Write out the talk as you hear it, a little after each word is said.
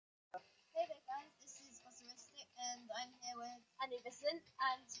I'm here with Anubiscent,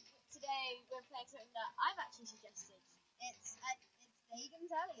 and today we're playing something that I've actually suggested. it's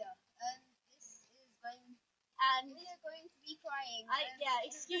DanganTalia, and this is going. And We are going to be crying.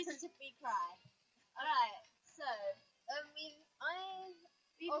 excuses if we cry. Alright, so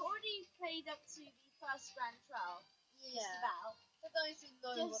we've already played up to the first grand trial. Yeah. Just about. For those who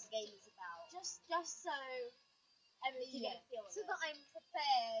know what the game is about. Just so everybody can get a feel of so it. that I'm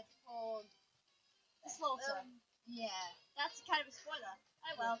prepared for The slaughter. That's kind of a spoiler.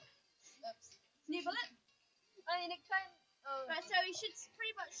 Oh well. Oops. New bullet. I mean, it kind of. Right, so we should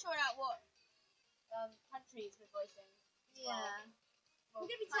pretty much sort out what countries we're voicing. Yeah. Well,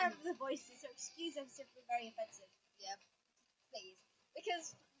 we're going to be terrible with the voices, so excuse us if we're very offensive. Yeah. Please.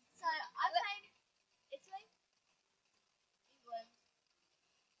 Because. So, I played Italy, England,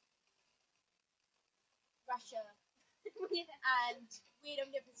 Russia, and Weird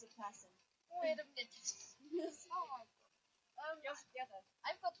Omnipotent Person. Weird Omnipotent. Oh my god. Just together.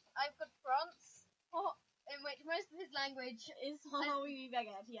 I've got France. In which most of his language is.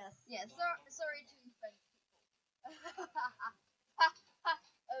 Yes. Yeah. Sorry to French people.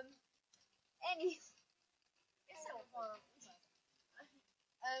 Any. It's so horrible.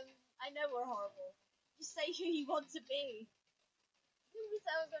 I know we're horrible. Just say who you want to be. We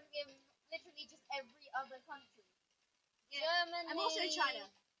said I was going to give literally just every other country. Yeah. Germany. I'm also China.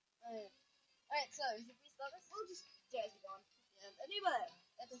 Alright, so should we start this? We'll just do it as we go on. Yeah. A new bullet.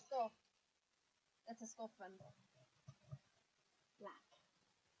 Let us go. Let us go, friend. Black.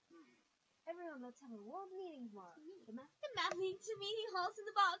 Everyone, let's have a world meeting tomorrow. The map leads to meeting halls in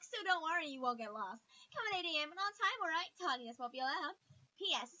the box, so don't worry, you won't get lost. Come at 8 a.m. and on time, alright? Talia's won't be allowed.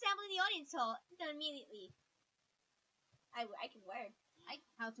 P.S. Assembling the audience hall. Done immediately. I can word.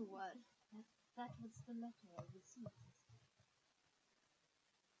 How to word. That was the letter I received.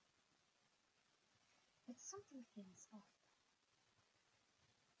 But something feels off.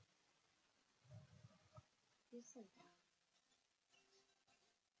 Listen down.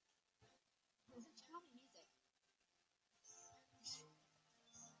 It's a charming music.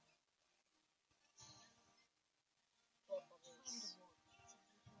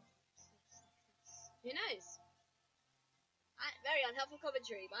 Who knows? Very unhelpful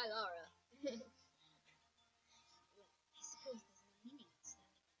commentary by Lara. I suppose there's no meaning in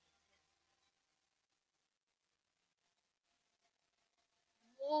standing.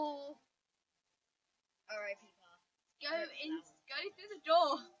 Whoa. Alright, people. Go through the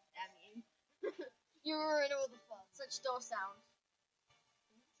door. Damn you. You ruined all the fun. Such door sound.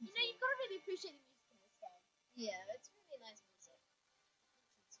 You know, you've got to really appreciate the music in this game. Yeah, it's really nice music.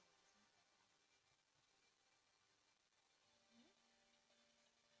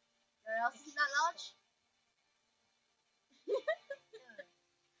 Where else isn't that large?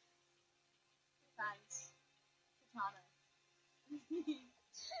 Fans. Katana.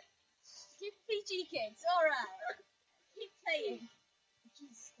 Keep PG kids, alright. Keep playing.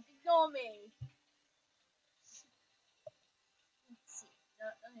 Just ignore me. Let's see.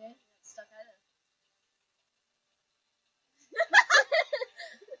 Okay, stuck either.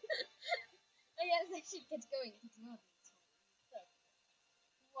 I guess I should get going.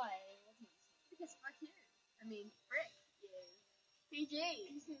 Why? Because fuck you. I mean, frick you. PG.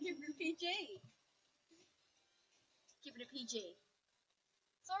 Keep it PG. Keep it a PG.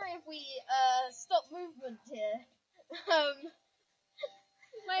 Sorry if we stop movement here. It's all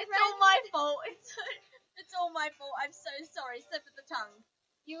my fault. It's all my fault. I'm so sorry. Slip of the tongue.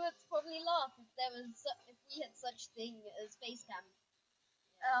 You would probably laugh if if we had such thing as face cam.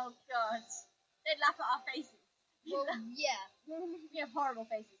 Oh god. They'd laugh at our faces. Well, yeah. We have horrible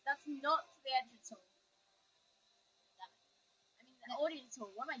faces. That's not the entrance hall. Damn it. I mean the audience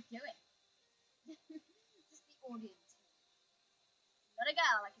hall. What am I doing? Just the audience. Not a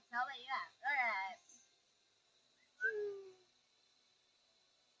girl. I can tell that you have. Alright.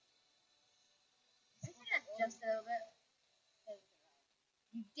 I think that's just a little bit.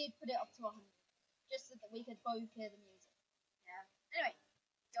 You did put it up to 100, just so that we could both hear the music. Yeah. Anyway,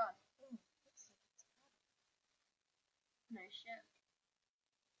 go on. No shit.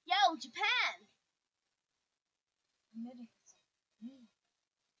 Yo, Japan!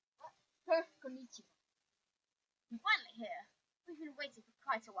 Konnichiwa. You're finally here. We've been waiting for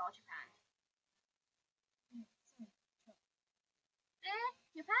quite a while, Japan. There,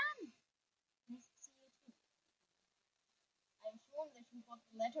 Japan! Nice to see you too. I'm sure that you got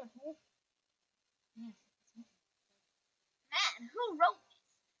the letter too. Yes, it's me. Man, who wrote this?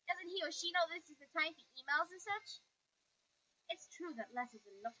 Doesn't he or she know this is the time for emails and such? It's true that letters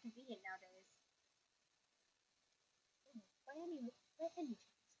are not convenient nowadays. By any chance, how many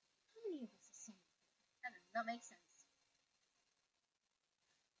of us are single? That does not make sense.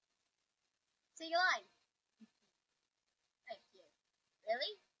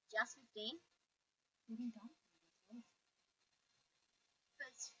 see. Maybe don't.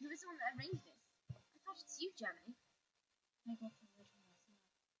 But who was the one that arranged this? I thought it's you, Germany. I got the letter myself.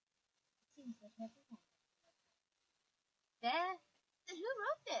 It seems that everyone. There? Then who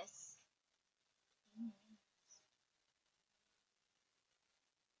wrote this?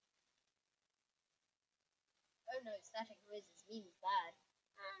 Oh no, static noises means bad.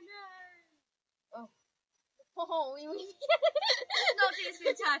 Oh no. Oh. Oh, we Not do this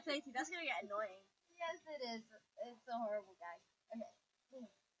the entire playthrough, that's gonna get annoying. Yes, it is. It's a horrible gag. Okay.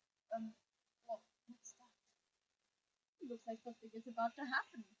 What's that? It looks like something is about to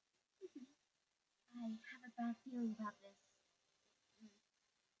happen. I have a bad feeling about this.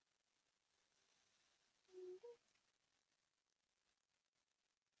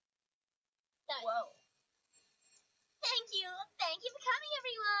 Whoa. Thank you for coming,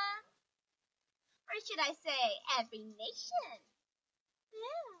 everyone. Or should I say, every nation?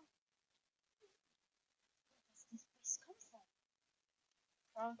 Yeah. Where does this place come from?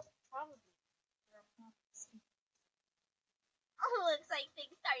 Probably. Oh, looks like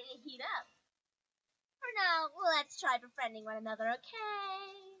things starting to heat up. For now, let's try befriending one another, okay?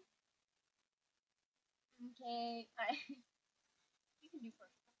 Okay. You can do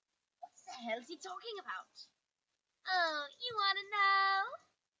first. What the hell is he talking about? Oh, you wanna know?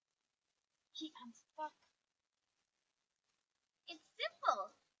 He answered back. It's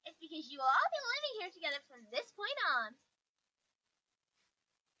simple. It's because you will all be living here together from this point on.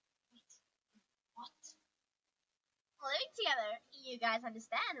 Wait. What? Living together, you guys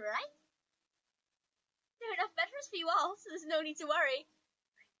understand, right? There are enough bedrooms for you all, so there's no need to worry.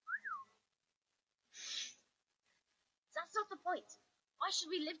 That's not the point. Why should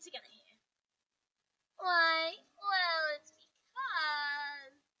we live together here? Why? Well, it's because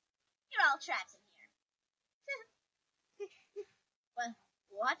you're all trapped in here. Well,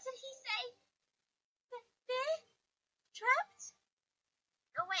 what did he say? Trapped?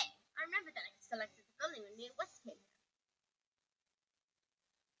 No way. I remember that I selected the building when me and West came here.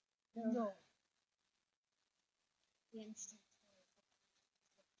 No. The instant.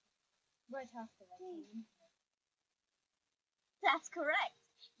 Right after I came in. That's correct.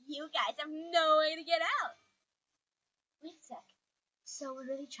 You guys have no way to get out. Wait a sec. So we're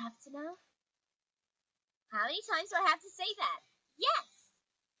really trapped now? How many times do I have to say that? Yes!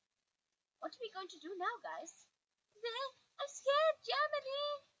 What are we going to do now, guys? I'm scared,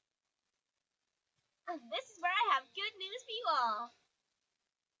 Germany! And this is where I have good news for you all.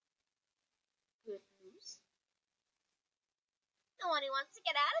 Good news? No one who wants to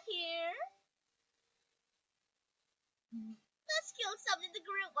get out of here. Let's kill some in the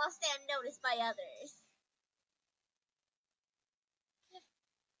group while staying noticed by others.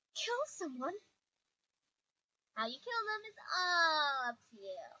 Kill someone? How you kill them is all up to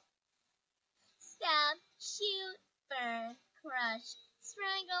you. Stab, shoot, burn, crush,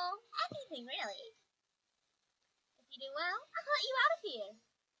 strangle, anything really. If you do well, I'll let you out of here.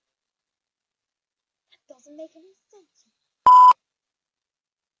 That doesn't make any sense.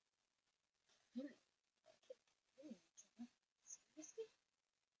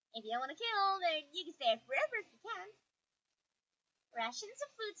 If you don't want to kill, then you can stay forever if you can. Rations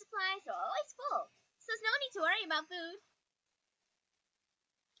and food supplies are always full, so there's no need to worry about food.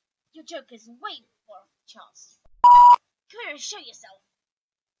 Your joke is waiting for a chance. Come here and show yourself.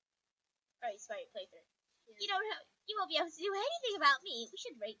 Alright, sorry, playthrough. Yeah. You won't be able to do anything about me. We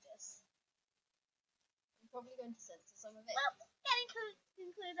should rate this. I'm probably going to censor some of it. Well, that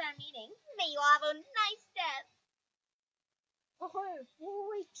concludes our meeting. May you all have a nice death. Oh,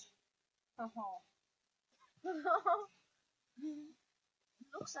 wait.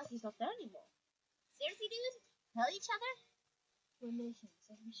 Looks like he's not there anymore. Seriously, dude? Tell each other? We're nations,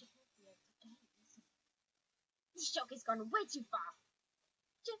 so we should not be able to die. This joke has gone way too far.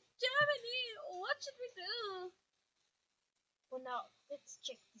 Germany, what should we do? Well, now, let's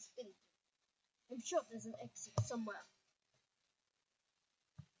check this village. I'm sure there's an exit somewhere.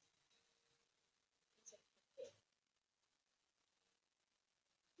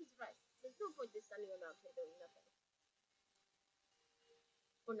 He's right. There's no point in standing around here doing nothing.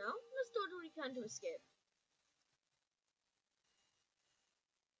 For now, let's do what we can to escape.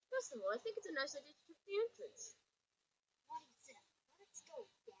 First of all, I think it's a nice idea to check the entrance. What is it? Let's go,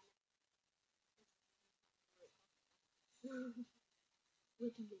 damn it.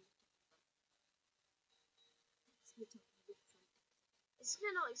 Wait a minute. Let's get up with something. It's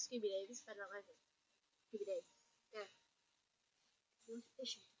kind of like Scooby-Doo. This is better than anything. Scooby-Doo. Yeah. It's not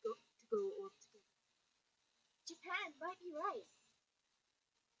efficient to go all together. Japan might be right.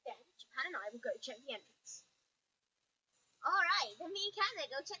 Then Japan and I will go check the entrance. Alright, then me and Canada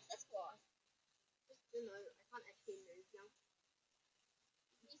go check this floor. Just to know, I can't actually move now.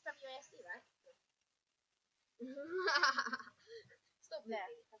 Use WASD, right? Stop There,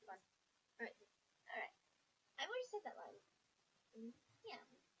 moving. have fun. Alright. I've already said that line. Yeah.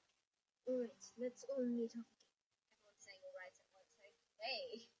 Alright, let's all meet up again. Everyone's saying alright at once.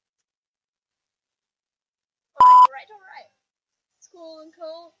 Hey. Alright. It's cool and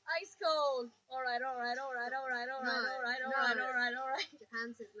cold. Ice cold. Alright.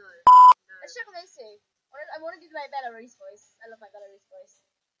 Japan says no. Let's check on those two. I want to do my Belarus voice. I love my Belarus voice.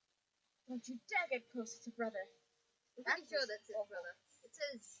 Don't you dare get close to brother. I'm pretty sure that's it, brother. It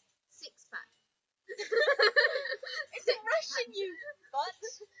says 6-pack. It's in Russian, you butt.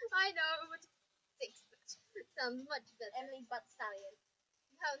 I know, but 6-pack sounds much better. Emily Butt Stallion.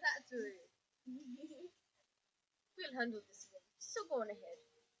 No, that's rude. We'll handle this one. So go on ahead.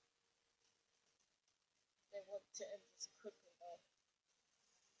 They want to end this quickly, though.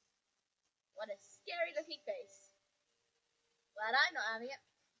 What a scary looking face. Glad I'm not having it.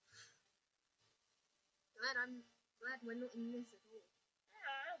 I'm glad we're not in this at all.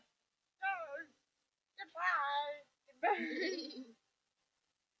 Goodbye. Goodbye.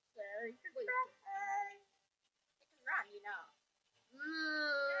 Sorry. Goodbye. It can run, you know.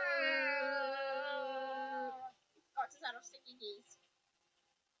 It's got us out of sticky keys.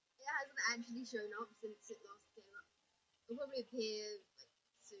 It hasn't actually shown up since it last came up. It'll probably appear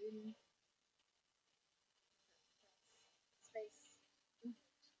soon. Space.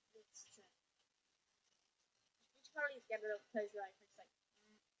 Let's check. We should probably just get a little close your eye for a second.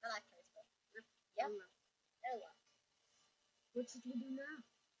 I like close, but. Yep. Oh well. What should we do now?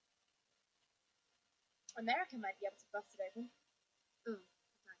 America might be able to bust it open. Oh,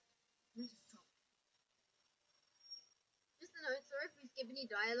 right. Let us talk. Just a note, sorry if we skip any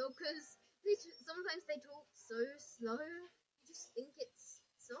dialogue, because sometimes they talk so slow, you just think it's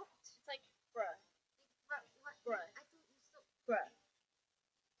soft. It's like, bruh. What? Bruh. I thought you stopped. Bruh.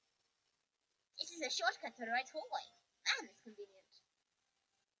 It is a shortcut to the right hallway. Man, it's convenient.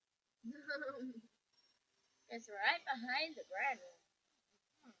 It's right behind the grand room.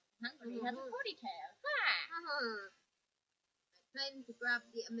 Hungry has a potty tail. Ha! Time to grab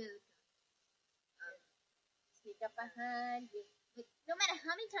the America. Sneak up behind me. No matter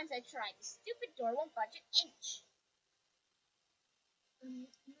how many times I try, the stupid door won't budge an inch.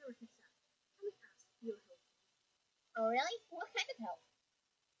 America sound. Can we ask for your help? Oh, really? What kind of help?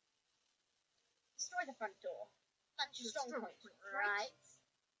 Destroy the front door. That's your strong point, right?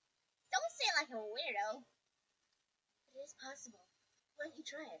 Don't say it like a weirdo. But it is possible. Why don't you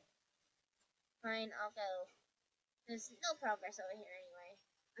try it? Fine, I'll go. There's no progress over here anyway.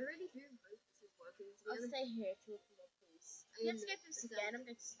 I really do hope this is working. I'll stay here to look more, please. Let's get this again. I'm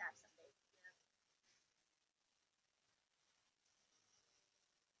going to stab something. Yeah.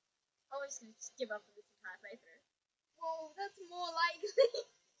 Always going to just give up on this entire playthrough. Whoa, that's more likely.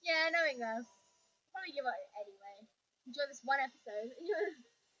 Yeah, knowing us. I'll probably give up anyway. Enjoy this one episode.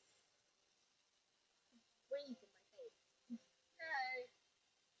 Breathe in my face. No.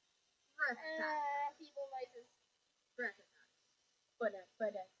 Breath attack. People noises. Breath attack.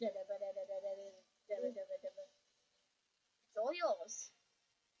 It's all yours.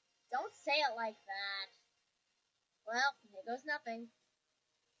 Don't say it like that. Well, here goes nothing.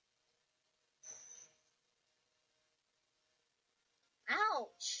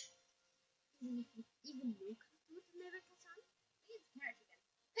 Ouch! Even you can do it, America-san? It's parrot again.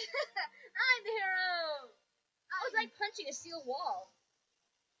 I'm the hero! I was like punching a steel wall.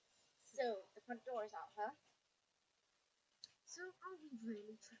 So, the front door is out, huh? So, are we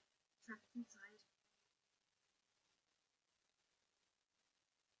really trapped inside?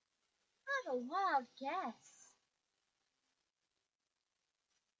 I have a wild guess.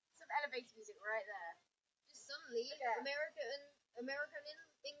 Some elevator music right there. Just suddenly, Okay. America and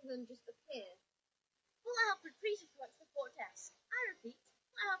England just appear. Will Alfred please report to the fort desk? I repeat,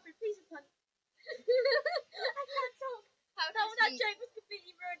 will Alfred please report. I can't talk. That joke was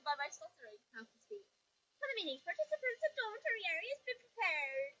completely ruined by my stuttering. How to speak. For the meeting, participants of dormitory areas be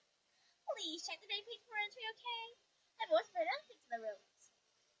prepared. Please check the day page for entry, okay? I've also put everything to the rooms.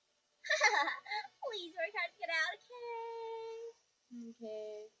 Please work hard to get out, okay?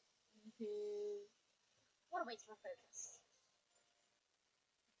 Okay. What a waste of focus.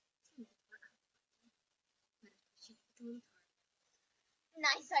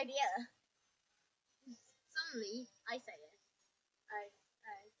 Nice idea. Suddenly, I say it. Okay.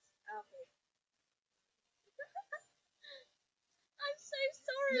 I'm so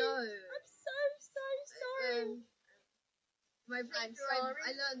sorry. no. I'm so sorry. My I'm playthrough, sorry.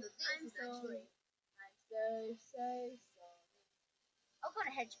 I learned that this I'm is actually. sorry. I'm so sorry. I'll go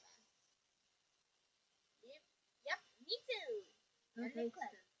to hedge fund. Yep, me too. Okay,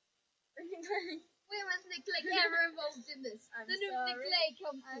 Where was Nicolay ever involved in this? I'm the new sorry. Nicolay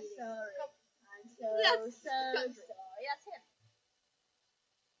company. I'm sorry. That's so sorry. That's him.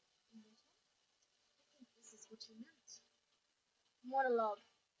 I think this is what you meant. Monologue.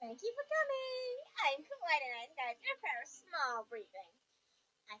 Thank you for coming. I'm quite a nice guy to prepare a small briefing.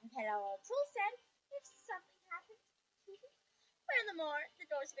 I prepared a little tool set if something happens. Furthermore, the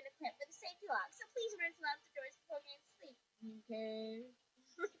door's been equipped with a safety lock, so please remember to lock the doors before going to sleep. Okay.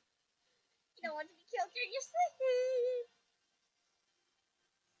 You don't want to be killed during your sleep.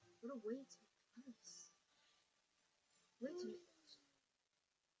 What a way to honest. Way to make it.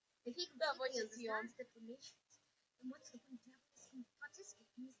 If he completely understands declamations, then what's the point of having him participate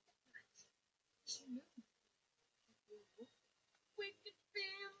in this death match? She knew. We could be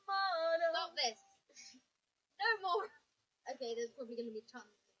immortal. Stop this. No more. Okay, there's probably going to be tons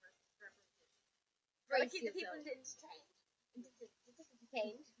of references. Gotta keep the people entertained.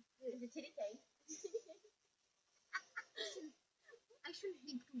 Entertained. I shouldn't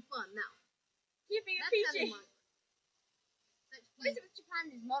think of fun now. Keeping it That's PG. What is it with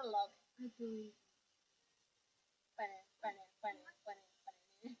Japan's monologue? I don't.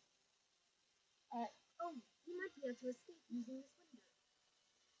 Oh, you might be able to escape using this window.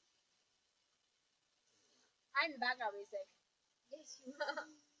 I'm the background music. Yes, you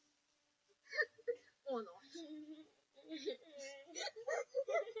are. Or not.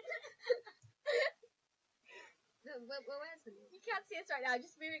 Where's the music? You can't see us right now,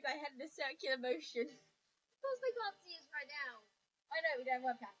 just moving my head in a circular motion. Of course they can't see us right now. I know, we don't have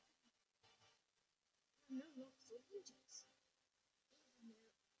webcam. No locks or hinges.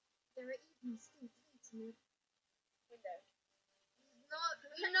 There are even still plates in the Window.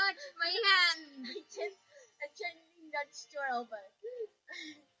 Not my hand. I genuinely nudged your elbow.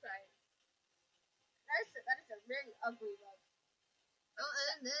 Sorry. That is a really ugly rug. Oh,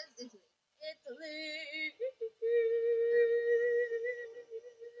 and there's Italy. Italy.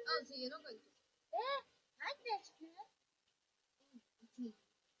 Oh, so you're not going to. Yeah, I bet you could. Italy.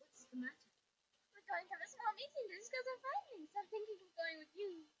 What's the matter? We're going to have a small meeting to discuss our findings. I'm thinking of going with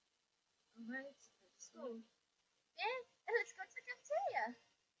you. Alright, let's go. Yeah, let's go to the cafeteria.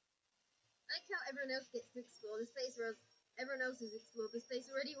 I like how everyone else gets to explore this place, whereas everyone else has explored this place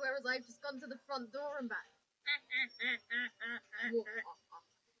already, whereas I've just gone to the front door and back.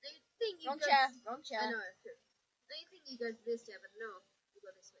 Wrong chair. Wrong chair. I know, true. I think you go to this chair, but no, you go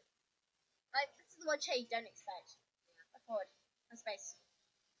this way. Like, this is the one chair you don't expect. Yeah. Forward. No space.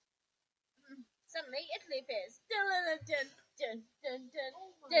 Suddenly, Italy appears. Dun dun dun dun dun dun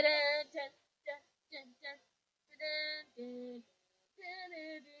Oh my dun God. dun dun dun dun dun dun.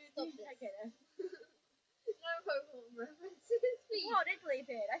 Stop this. Okay, then. No Pokemon references, please. What, Italy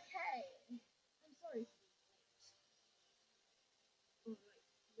appeared? Okay. I'm sorry. Alright,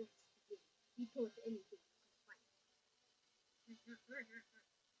 let's begin. Report anything you can find.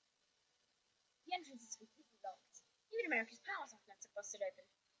 The entrance is completely locked. Even America's power sockets are busted open.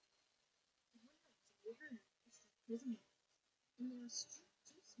 It's a prison, and there are streets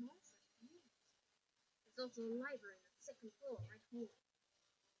too small for us to use. There's also a library on the second floor, right here.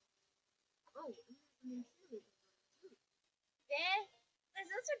 Oh, and there's an interior design too.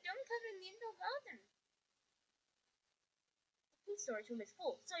 There's also a dome covered in the indoor garden. The food storage room is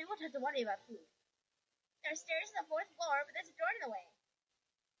full, so you won't have to worry about food. There are stairs on the fourth floor, but there's a door in the way.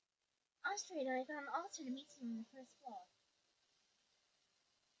 Austria and I found an alternate meeting room on the first floor.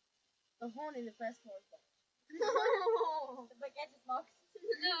 The horn in the first floor is locked. No! The baguette is locked.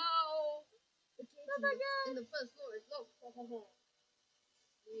 No! The gate Oh my God. in the first floor is locked.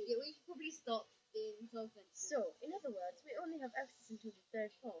 Yeah, we should probably stop being so offensive. So, in other words, we only have access into the third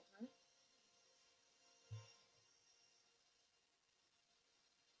floor, huh?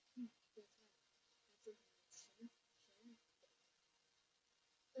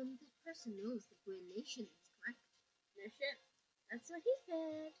 That person knows that we're nations, correct? No shit. That's what he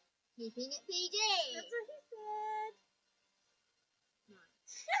said. Keeping it PG! That's what he said. Right.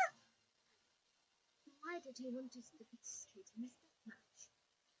 Why did he want us to participate in this death match?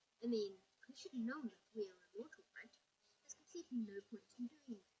 I mean, we should have known that we are immortal, right? There's completely no point in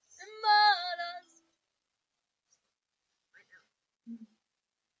doing this. Immortals. Right now.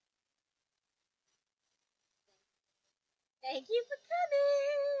 Thank you for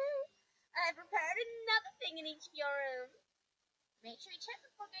coming. I prepared another thing in each of your rooms. Make sure you check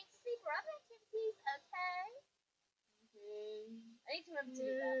before going to sleep or other activities, okay? Okay. I need to remember to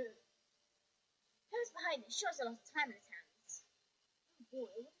do that. Who's behind this? Sure, there's a lot of time in his hands. Oh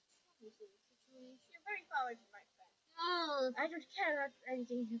boy, what a troublesome situation. You're very far away from my friend. I don't care about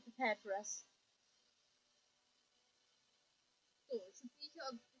anything you prepared for us. So, should we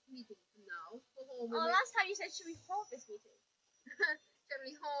have this meeting for now? Go home Oh, and last time you said, should we hold this meeting? Shall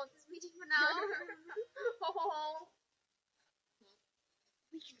we hold this meeting for now?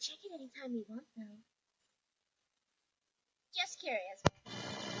 We can check it anytime we want, though. Just curious.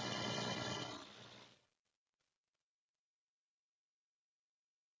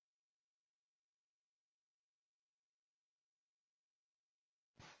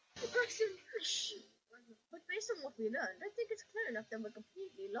 But based on what we learned, I think it's clear enough that we're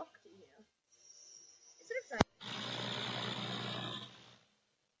completely locked in here. Instead of trying.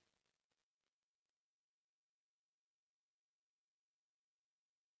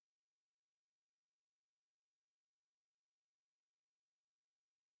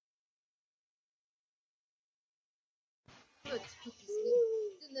 Let's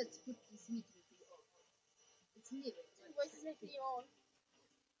put this meeting on. It's nearly. Voice is making you on.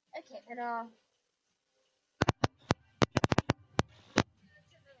 Okay, then on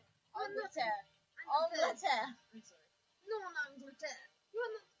letter. I'm sorry. No, I'm Doctor. You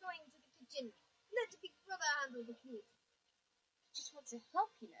are not going to the kitchen. Let the big brother handle the food. Just want to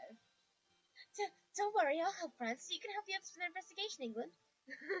help, you know. Don't worry, I'll help Franz, so you can help the others with their investigation, England.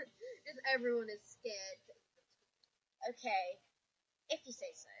 Just everyone is scared. Okay, if you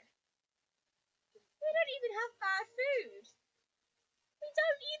say so. We don't even have bad food.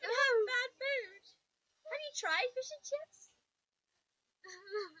 Have you tried fish and chips?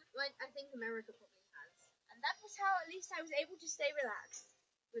 Well, I think America probably has. And that was how at least I was able to stay relaxed.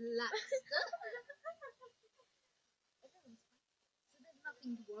 Relaxed. So there's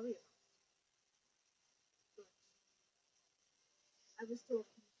nothing to worry about. But I was told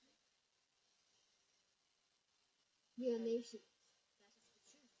we are nations. That is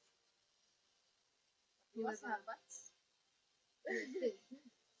the truth. We also have butts.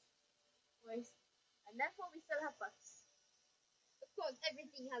 And therefore we still have butts. Of course,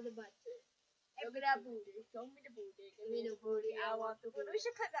 everything has a butt. Show me that booty. Show me the booty. Give me the booty. I want the booty. We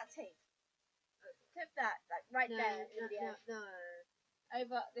should clip that tape. Clip that, like right there. No.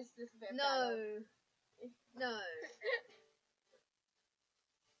 Over this little bit of No. No.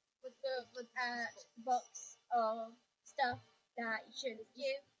 Box of stuff that you should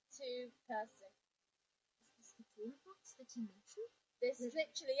give to person. Is this the box that you mentioned? This is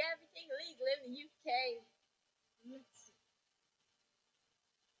literally everything legal in the UK. Let's see.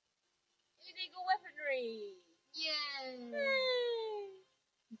 Illegal weaponry. Yay! Yay!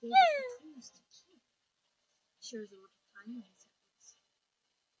 They have the tools to keep. Shows a lot of time on his hands.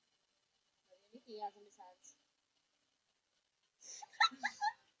 The only thing he has on his hands.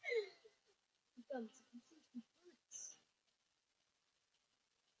 Guns are complete with bullets.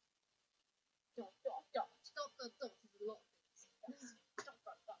 Dot. Dot is a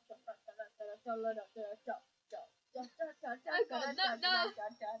lot of things. Oh God, no. We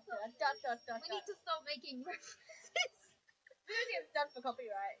need to stop making references. We're gonna get done for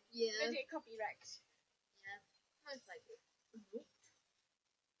copyright. Yeah. We're gonna get copyright. Yeah. Most likely.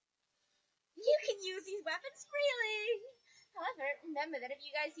 You can use these weapons freely. However, remember that if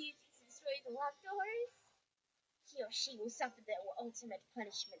you guys use these to destroy the locked doors, he or she will suffer the ultimate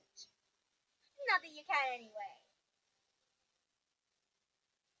punishment. Not that you can anyway.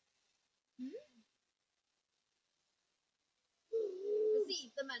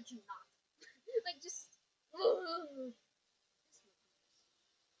 Receive the mansion not. Like just.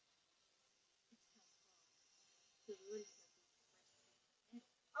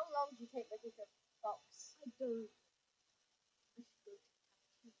 How long do you take looking for a box? I don't.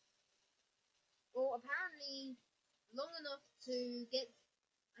 Well, apparently, long enough to get.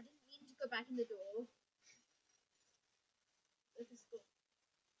 I didn't mean to go back in the door. Let us go.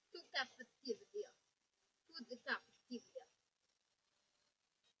 Tog kaffet till det. Tog det kaffet till det.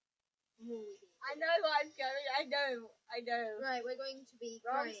 I know where I'm going. I know. Right, we're going to be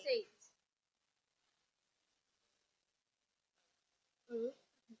Wrong crying. seat. Oh.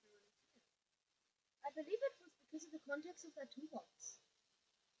 I believe it was because of the contents of that toolbox.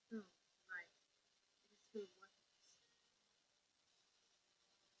 Oh, right. It is full of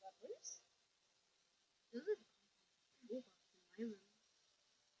weapons. Weapons? Those are the toolbox in my room.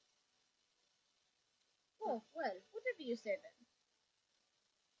 Oh, well, whatever you say then.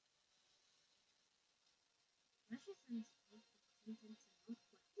 Russia sounds like the contents are not weapons.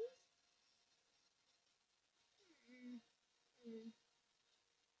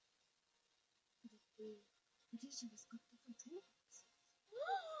 But each of us got different toolboxes.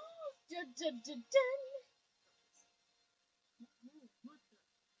 Dun. Oh, what the?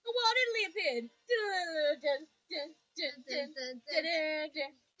 Oh, well, Italy appeared. Italy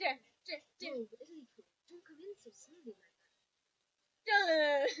cool. Don't come in so slowly like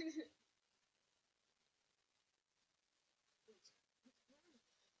that.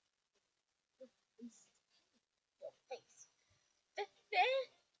 Your face. There,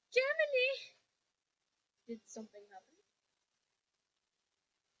 Germany. Did something happen?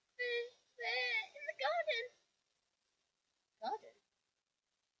 There, in the garden. Garden?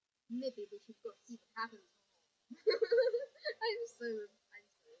 Maybe we should go see what happens. I'm so.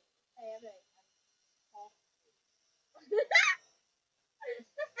 Hey, I'm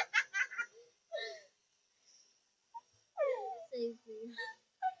Save me.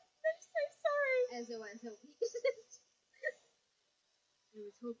 I'm so sorry. As I was hoping. I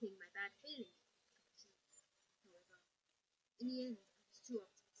was hoping my bad feeling. However, in the end, I was too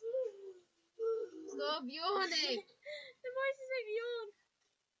optimistic. Stop yawning! The voices make me yawn.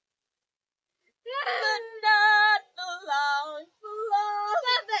 But not for long, for long.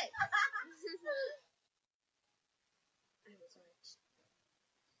 Stop it! I was right.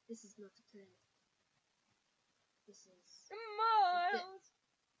 This is not a play. This is. Miles.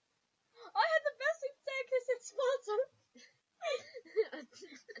 I had the best executive in Sparta.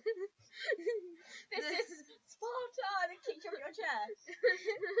 This is Sparta. The kick from your chair.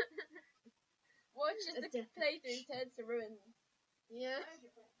 Watch as the playthrough turns to ruin. Yeah.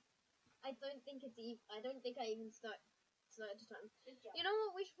 I don't think I even started time. You know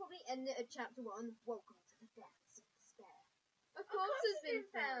what? We should probably end it at chapter 1. Welcome to the depths of despair. A corpse has been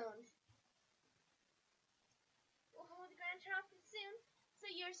found. We'll hold the grand trial soon,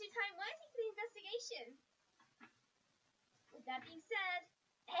 so you're some time waiting for the investigation. With that being said,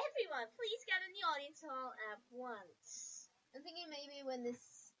 everyone, please gather in the audience hall at once. I'm thinking maybe when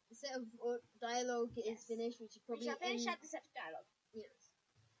this set of dialogue is finished, we should probably finish out the set of dialogue. Yes.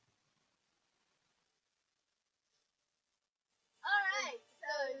 Alright,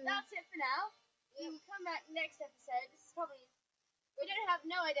 so that's it for now. We will come back next episode. This is probably... We don't have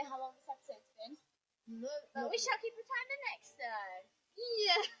no idea how long this episode's been. No, But we shall keep the time the next time.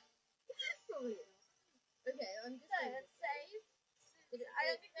 Yeah. Probably. Okay, I'm just So, let's save. I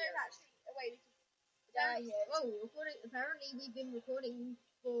don't think there's actually a way we can die here. Oh, apparently we've been recording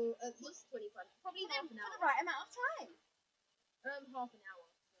for at least 25, probably half an For hour. the right amount of time. Half an hour.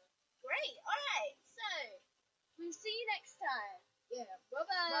 Great. Alright, so we'll see you next time. Yeah.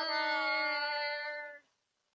 Bye-bye. Bye.